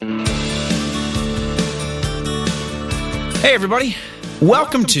Hey, everybody.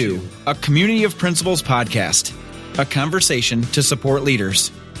 Welcome to a Community of Principals podcast, a conversation to support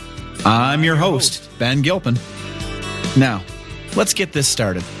leaders. I'm your host, Ben Gilpin. Now, let's get this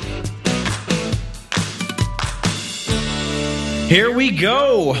started. Here we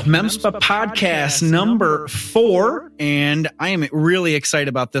go, MEMSPA podcast number 4, and I am really excited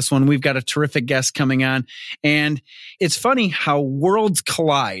about this one. We've got a terrific guest coming on, and it's funny how worlds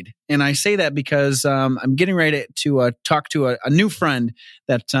collide. And I say that because I'm getting ready to talk to a new friend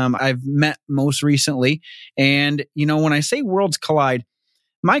that I've met most recently. And, you know, when I say worlds collide,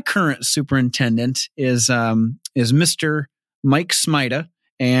 my current superintendent is Mr. Mike Smida,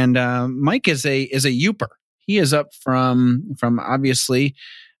 and Mike is a Youper. He is up from obviously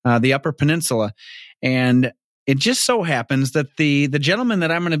the Upper Peninsula, and it just so happens that the gentleman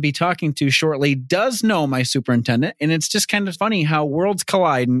that I'm going to be talking to shortly does know my superintendent, and it's just kind of funny how worlds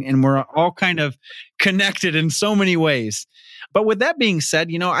collide, and we're all kind of connected in so many ways. But with that being said,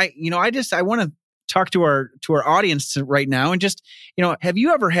 I want to talk to our audience right now, and just, have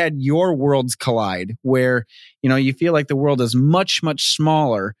you ever had your worlds collide where, you feel like the world is much, much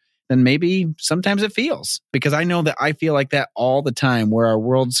smaller than maybe sometimes it feels? Because I know that I feel like that all the time, where our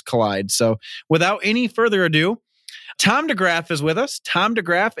worlds collide. So without any further ado, Tom Graff is with us. Tom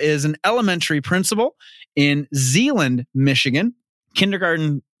Graff is an elementary principal in Zeeland, Michigan,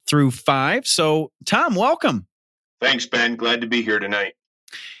 kindergarten through 5. So Tom, welcome. Thanks, Ben. Glad to be here tonight.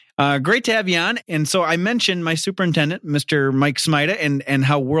 Great to have you on. And so I mentioned my superintendent, Mr. Mike Smida, and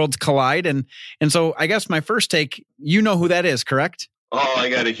how worlds collide. And so I guess my first take, you know who that is, correct? Oh, I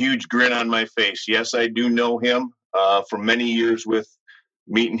got a huge grin on my face. Yes, I do know him for many years, with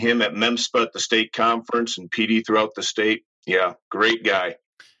meeting him at MEMSPA at the state conference and PD throughout the state. Yeah, great guy.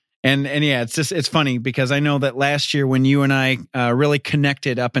 And yeah, it's funny because I know that last year when you and I really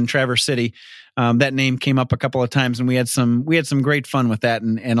connected up in Traverse City, that name came up a couple of times, and we had some great fun with that,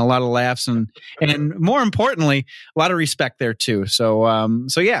 and a lot of laughs, and more importantly, a lot of respect there too. So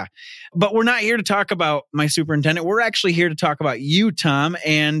yeah, but we're not here to talk about my superintendent. We're actually here to talk about you, Tom.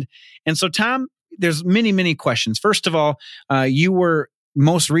 And so Tom, there's many questions. First of all, you were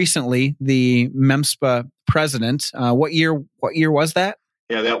most recently the MEMSPA president. What year was that?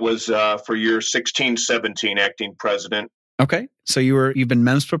 Yeah, that was for year 16-17, acting president. Okay, so you've been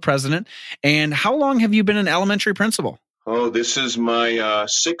MEMSPA president, and how long have you been an elementary principal? Oh, this is my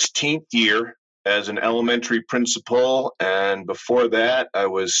 16th year as an elementary principal, and before that, I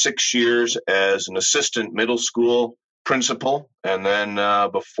was 6 years as an assistant middle school principal, and then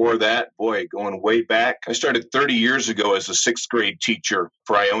before that, going way back, I started 30 years ago as a 6th grade teacher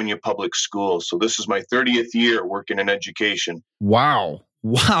for Ionia Public Schools. So this is my 30th year working in education. Wow,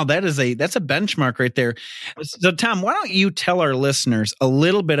 that's a benchmark right there. So Tom, why don't you tell our listeners a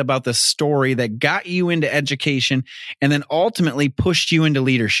little bit about the story that got you into education and then ultimately pushed you into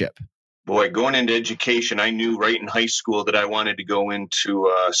leadership? Boy, going into education, I knew right in high school that I wanted to go into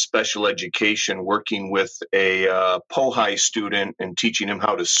special education, working with a POHI student and teaching him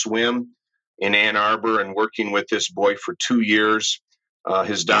how to swim in Ann Arbor, and working with this boy for 2 years.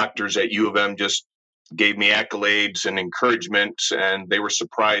 His doctors at U of M just gave me accolades and encouragement, and they were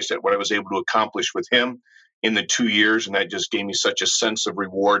surprised at what I was able to accomplish with him in the 2 years. And that just gave me such a sense of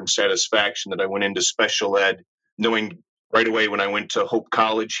reward and satisfaction that I went into special ed, knowing right away when I went to Hope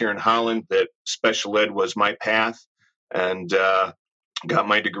College here in Holland that special ed was my path, and got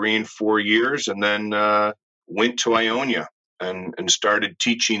my degree in 4 years, and then went to Ionia and started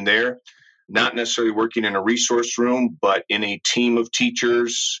teaching there, not necessarily working in a resource room, but in a team of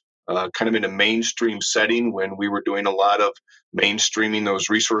teachers, kind of in a mainstream setting. When we were doing a lot of mainstreaming those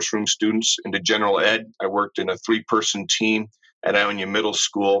resource room students into general ed, I worked in a 3-person team at Ionia Middle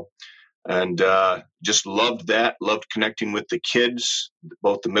School, and just loved that, loved connecting with the kids,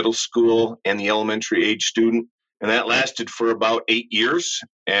 both the middle school and the elementary age student. And that lasted for about 8 years.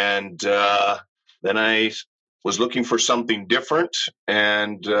 And then I was looking for something different,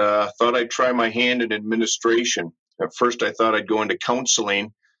 and thought I'd try my hand in administration. At first, I thought I'd go into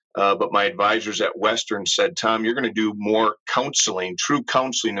counseling, but my advisors at Western said, Tom, you're going to do more counseling, true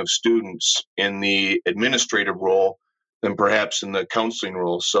counseling of students in the administrative role than perhaps in the counseling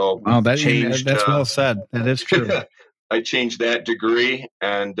role. So that's well said. That is true. I changed that degree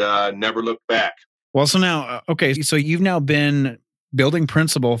and never looked back. Well, so now, okay, so you've now been building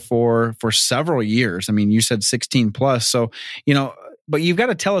principal for several years. I mean, you said 16 plus. So, but you've got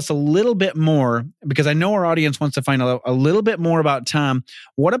to tell us a little bit more, because I know our audience wants to find a little bit more about Tom.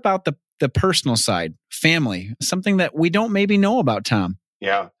 What about the personal side, family, something that we don't maybe know about Tom?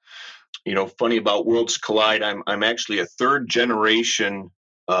 Yeah. Funny about Worlds Collide, I'm actually a 3rd generation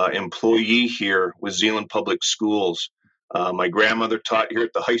employee here with Zeeland Public Schools. My grandmother taught here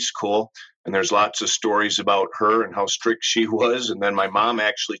at the high school, and there's lots of stories about her and how strict she was. And then my mom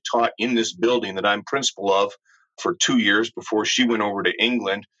actually taught in this building that I'm principal of for 2 years before she went over to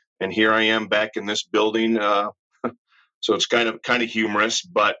England. And here I am back in this building. So it's kind of humorous.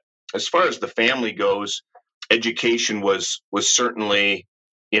 But as far as the family goes, education was certainly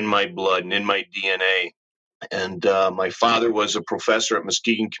in my blood and in my DNA. And my father was a professor at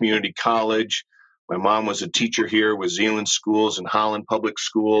Muskegon Community College. My mom was a teacher here with Zeeland Schools and Holland Public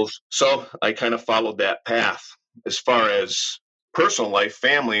Schools. So I kind of followed that path. As far as personal life,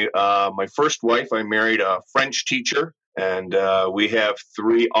 family, my first wife, I married a French teacher, and we have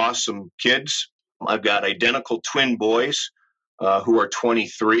 3 awesome kids. I've got identical twin boys who are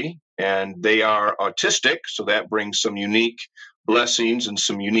 23, and they are autistic, so that brings some unique blessings and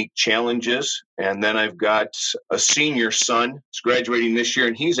some unique challenges. And then I've got a senior son. He's graduating this year,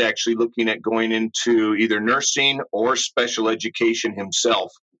 and he's actually looking at going into either nursing or special education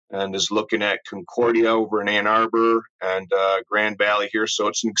himself, and is looking at Concordia over in Ann Arbor and Grand Valley here. So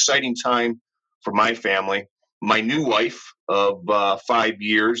it's an exciting time for my family. My new wife of 5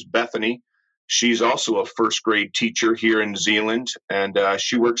 years, Bethany, she's also a first grade teacher here in Zeeland, and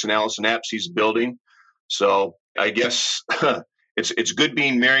she works in Allison Apsey's building. So I guess it's good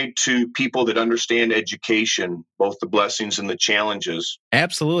being married to people that understand education, both the blessings and the challenges.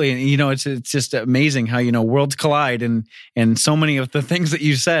 Absolutely. And, it's just amazing how, worlds collide and so many of the things that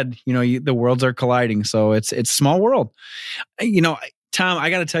you said, the worlds are colliding. So it's small world. Tom, I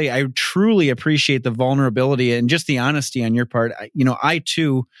got to tell you, I truly appreciate the vulnerability and just the honesty on your part. I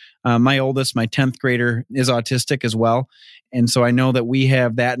too, my oldest, my 10th grader is autistic as well. And so I know that we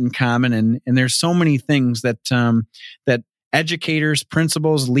have that in common. And there's so many things that educators,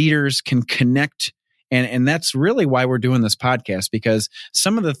 principals, leaders can connect. And that's really why we're doing this podcast, because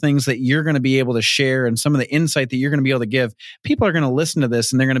some of the things that you're going to be able to share and some of the insight that you're going to be able to give, people are going to listen to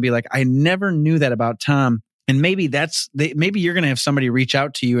this and they're going to be like, I never knew that about Tom. And maybe maybe you're going to have somebody reach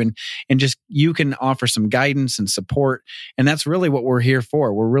out to you and just you can offer some guidance and support. And that's really what we're here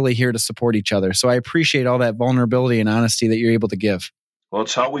for. We're really here to support each other. So I appreciate all that vulnerability and honesty that you're able to give. Well,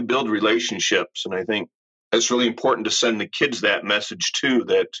 it's how we build relationships. And I think it's really important to send the kids that message too,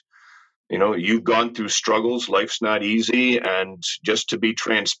 that, you've gone through struggles. Life's not easy. And just to be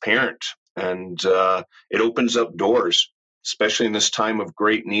transparent, and it opens up doors, especially in this time of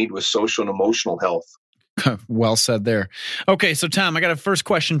great need with social and emotional health. Well said there. Okay, so Tom, I got a first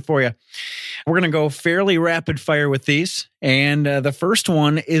question for you. We're going to go fairly rapid fire with these. And the first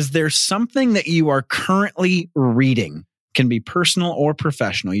one, is there something that you are currently reading? Can be personal or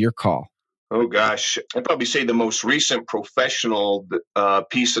professional, your call. Oh, gosh. I'd probably say the most recent professional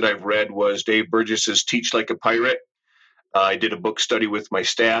piece that I've read was Dave Burgess's Teach Like a Pirate. I did a book study with my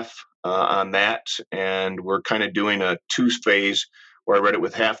staff on that, and we're kind of doing a 2-phase where I read it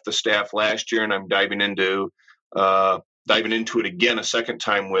with half the staff last year, and I'm diving into it again a second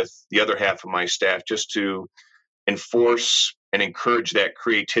time with the other half of my staff, just to enforce and encourage that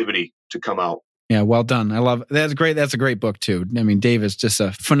creativity to come out. Yeah, well done. I love it. That's great. That's a great book too. I mean, Dave is just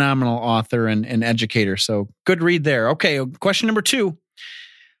a phenomenal author and educator. So good read there. Okay, question number 2.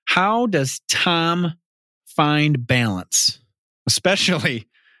 How does Tom find balance, especially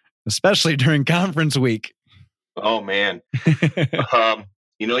during conference week? Oh, man.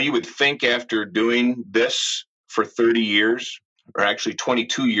 You would think after doing this for 30 years, or actually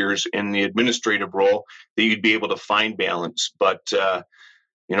 22 years in the administrative role, that you'd be able to find balance. But,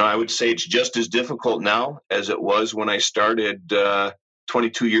 I would say it's just as difficult now as it was when I started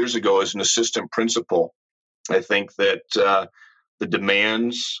 22 years ago as an assistant principal. I think that the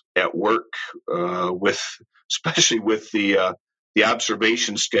demands at work, especially with the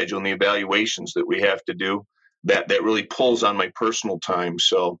observation schedule and the evaluations that we have to do, that really pulls on my personal time.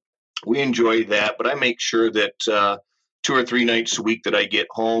 So we enjoy that, but I make sure that 2 or 3 nights a week that I get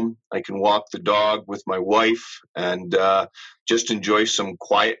home, I can walk the dog with my wife and just enjoy some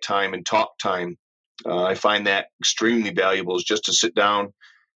quiet time and talk time. I find that extremely valuable, is just to sit down at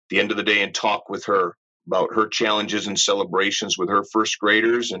the end of the day and talk with her about her challenges and celebrations with her first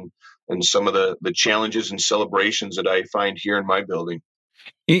graders and some of the challenges and celebrations that I find here in my building.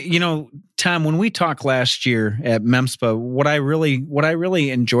 Tom, when we talked last year at MEMSPA, what I really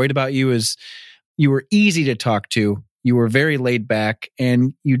enjoyed about you is you were easy to talk to. You were very laid back,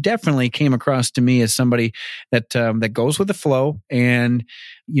 and you definitely came across to me as somebody that goes with the flow, and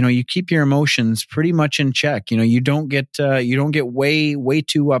you keep your emotions pretty much in check. You don't get way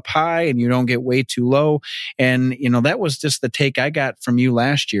too up high, and you don't get way too low. And that was just the take I got from you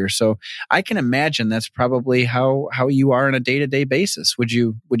last year. So I can imagine that's probably how you are on a day-to-day basis. Would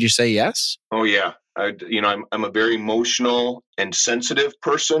you say yes? Oh yeah, I'm a very emotional and sensitive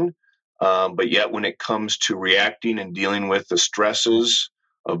person, but yet when it comes to reacting and dealing with the stresses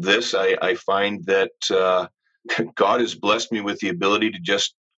of this, I find that God has blessed me with the ability to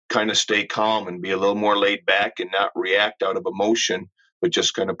just kind of stay calm and be a little more laid back and not react out of emotion, but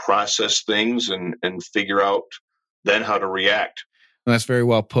just kind of process things and figure out then how to react. That's very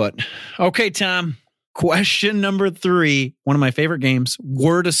well put. Okay, Tom. Question number 3, one of my favorite games,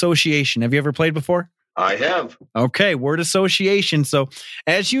 word association. Have you ever played before? I have. Okay, word association. So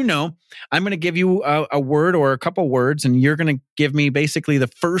as you know, I'm going to give you a word or a couple words, and you're going to give me basically the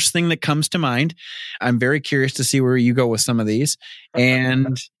first thing that comes to mind. I'm very curious to see where you go with some of these.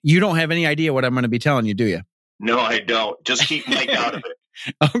 And you don't have any idea what I'm going to be telling you, do you? No, I don't. Just keep Mike out of it.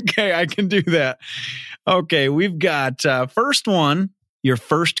 Okay, I can do that. Okay, we've got first one, your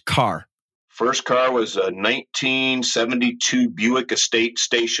first car. First car was a 1972 Buick Estate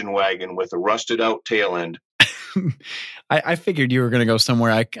station wagon with a rusted out tail end. I figured you were going to go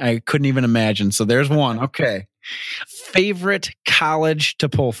somewhere I couldn't even imagine. So there's one. Okay. Favorite college to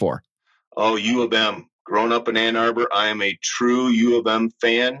pull for? Oh, U of M. Growing up in Ann Arbor, I am a true U of M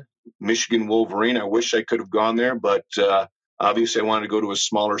fan. Michigan Wolverine. I wish I could have gone there, but obviously I wanted to go to a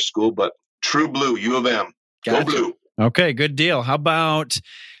smaller school, but true blue, U of M. Gotcha. Go blue. Okay, good deal. How about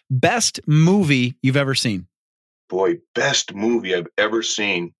best movie you've ever seen? Boy, best movie I've ever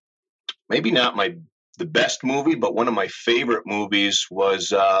seen. Maybe not the best movie, but one of my favorite movies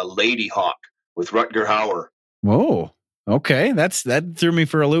was Lady Hawk with Rutger Hauer. Whoa. Okay. That threw me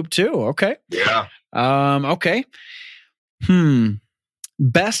for a loop too. Okay. Yeah. Okay.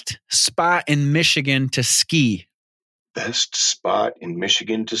 Best spot in Michigan to ski. Best spot in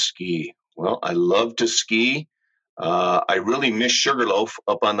Michigan to ski. Well, I love to ski. I really miss Sugarloaf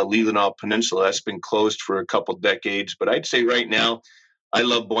up on the Leelanau Peninsula. That's been closed for a couple decades, but I'd say right now I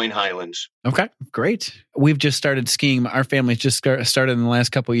love Boyne Highlands. Okay, great. We've just started skiing. Our family's just started in the last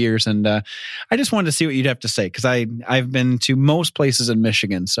couple of years, and I just wanted to see what you'd have to say because I've been to most places in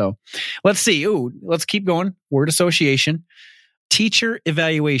Michigan. So let's see. Let's keep going. Word association. Teacher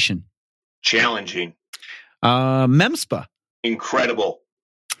evaluation. Challenging. MEMSPA. Incredible.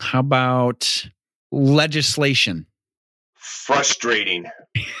 How about legislation? Frustrating.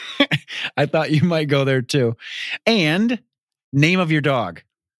 I thought you might go there too. And name of your dog?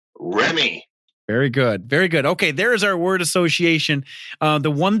 Remy. Very good. Very good. Okay, there's our word association.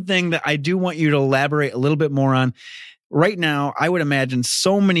 The one thing that I do want you to elaborate a little bit more on, right now, I would imagine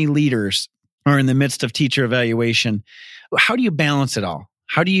so many leaders are in the midst of teacher evaluation. How do you balance it all?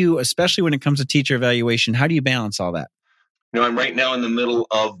 How do you, especially when it comes to teacher evaluation, how do you balance all that? I'm right now in the middle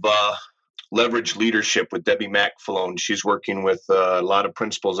of leverage leadership with Debbie McFalone. She's working with a lot of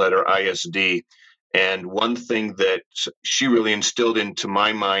principals at her ISD. And one thing that she really instilled into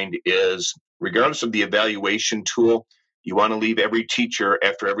my mind is, regardless of the evaluation tool, you want to leave every teacher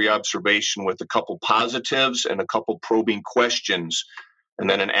after every observation with a couple positives and a couple probing questions, and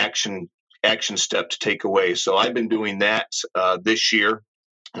then an action step to take away. So I've been doing that this year,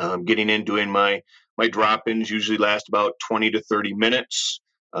 getting in, doing my drop-ins usually last about 20 to 30 minutes,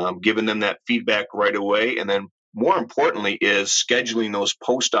 giving them that feedback right away. And then more importantly is scheduling those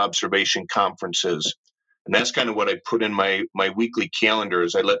post-observation conferences. And that's kind of what I put in my weekly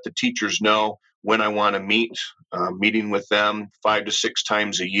calendars. I let the teachers know when I want to meet, meeting with them 5 to 6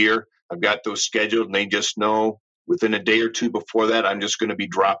 times a year. I've got those scheduled, and they just know within a day or two before that, I'm just going to be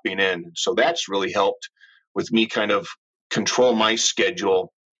dropping in. So that's really helped with me kind of control my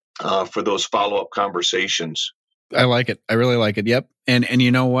schedule for those follow-up conversations. I like it. I really like it. Yep. And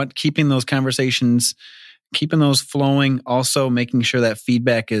you know what? Keeping those conversations, keeping those flowing, also making sure that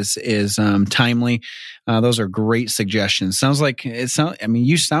feedback is timely. Those are great suggestions.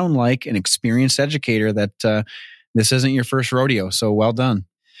 You sound like an experienced educator that this isn't your first rodeo. So well done.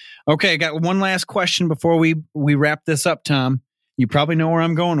 Okay, I got one last question before we wrap this up, Tom. You probably know where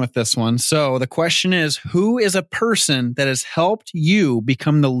I'm going with this one. So the question is, who is a person that has helped you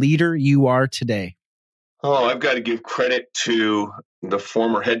become the leader you are today? Oh, I've got to give credit to the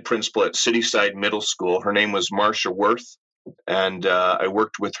former head principal at Cityside Middle School. Her name was Marcia Worth, and I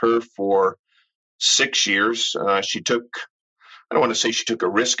worked with her for 6 years. I don't want to say she took a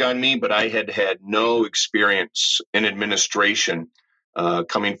risk on me, but I had no experience in administration.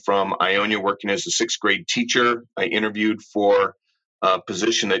 Coming from Ionia, working as a 6th grade teacher, I interviewed for a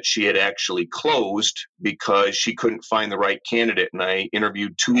position that she had actually closed because she couldn't find the right candidate. And I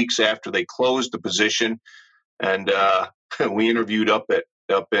interviewed 2 weeks after they closed the position, and we interviewed up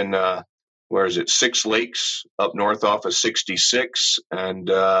in Six Lakes up north off of 66,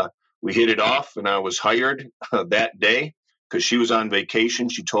 and we hit it off, and I was hired that day. because she was on vacation.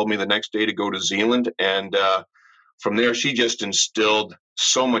 She told me the next day to go to Zealand. And from there, she just instilled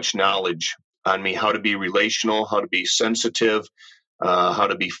so much knowledge on me, how to be relational, how to be sensitive, how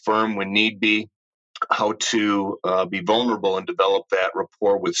to be firm when need be, how to be vulnerable and develop that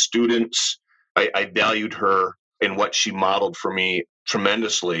rapport with students. I valued her in what she modeled for me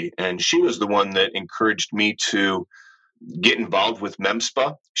tremendously. And she was the one that encouraged me to get involved with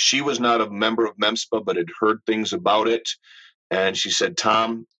MEMSPA. She was not a member of MEMSPA, but had heard things about it. And she said,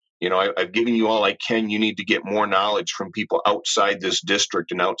 Tom, I've given you all I can. You need to get more knowledge from people outside this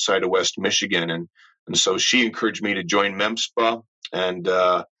district and outside of West Michigan. And so she encouraged me to join MEMSPA. And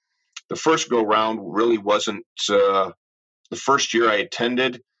the first go round really wasn't the first year I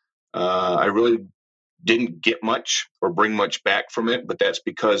attended. I really didn't get much or bring much back from it, but that's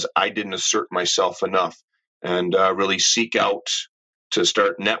because I didn't assert myself enough and really seek out to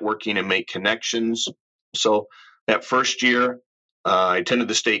start networking and make connections. So that first year, I attended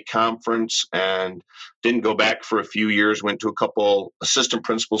the state conference and didn't go back for a few years, went to a couple assistant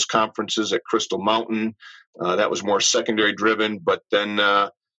principals conferences at Crystal Mountain. That was more secondary driven. But then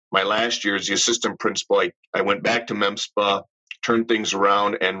my last year as the assistant principal, I went back to MEMSPA, turned things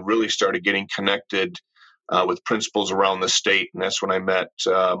around, and really started getting connected with principals around the state. And that's when I met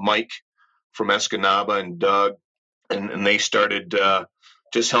Mike from Escanaba and Doug, and they started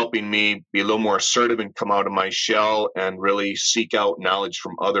just helping me be a little more assertive and come out of my shell and really seek out knowledge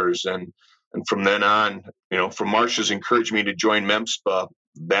from others. And from then on, from Marcia's encouraged me to join MEMSPA,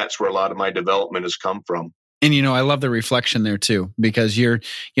 that's where a lot of my development has come from. And, I love the reflection there too, because you're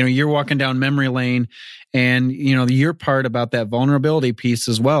walking down memory lane and, your part about that vulnerability piece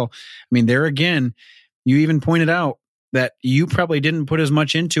as well. I mean, there again, you even pointed out that you probably didn't put as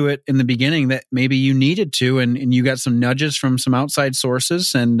much into it in the beginning that maybe you needed to, and you got some nudges from some outside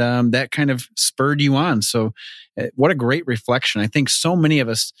sources, and that kind of spurred you on. So what a great reflection. I think so many of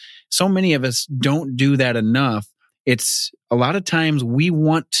us don't do that enough. It's a lot of times we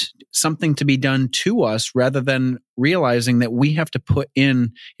want something to be done to us rather than realizing that we have to put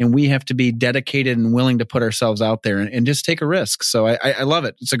in and we have to be dedicated and willing to put ourselves out there and just take a risk. So I love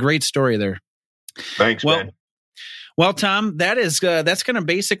it. It's a great story there. Thanks, man. Well, Tom, that's going to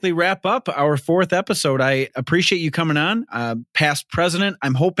basically wrap up our 4th episode. I appreciate you coming on. Past president,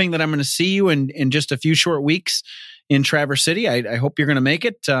 I'm hoping that I'm going to see you in just a few short weeks in Traverse City. I hope you're going to make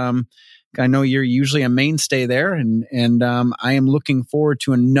it. I know you're usually a mainstay there, and I am looking forward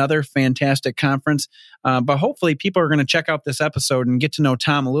to another fantastic conference. But hopefully people are going to check out this episode and get to know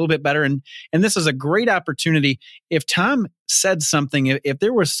Tom a little bit better. And this is a great opportunity. If Tom said something, if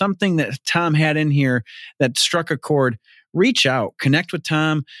there was something that Tom had in here that struck a chord, reach out, connect with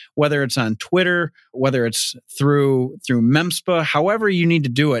Tom, whether it's on Twitter, whether it's through MEMSPA, however you need to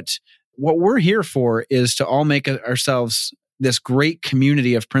do it. What we're here for is to all make ourselves this great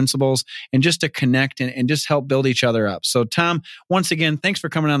community of principals and just to connect and just help build each other up. So Tom, once again, thanks for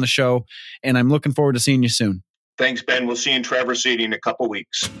coming on the show, and I'm looking forward to seeing you soon. Thanks, Ben. We'll see you in Traverse City in a couple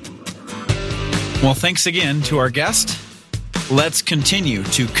weeks. Well, thanks again to our guest. Let's continue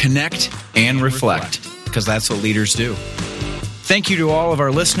to connect and reflect, because that's what leaders do. Thank you to all of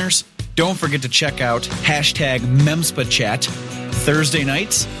our listeners. Don't forget to check out #MEMSPA Chat Thursday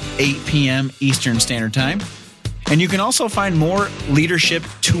nights, 8 p.m. Eastern Standard Time. And you can also find more leadership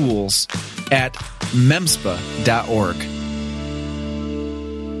tools at memspa.org.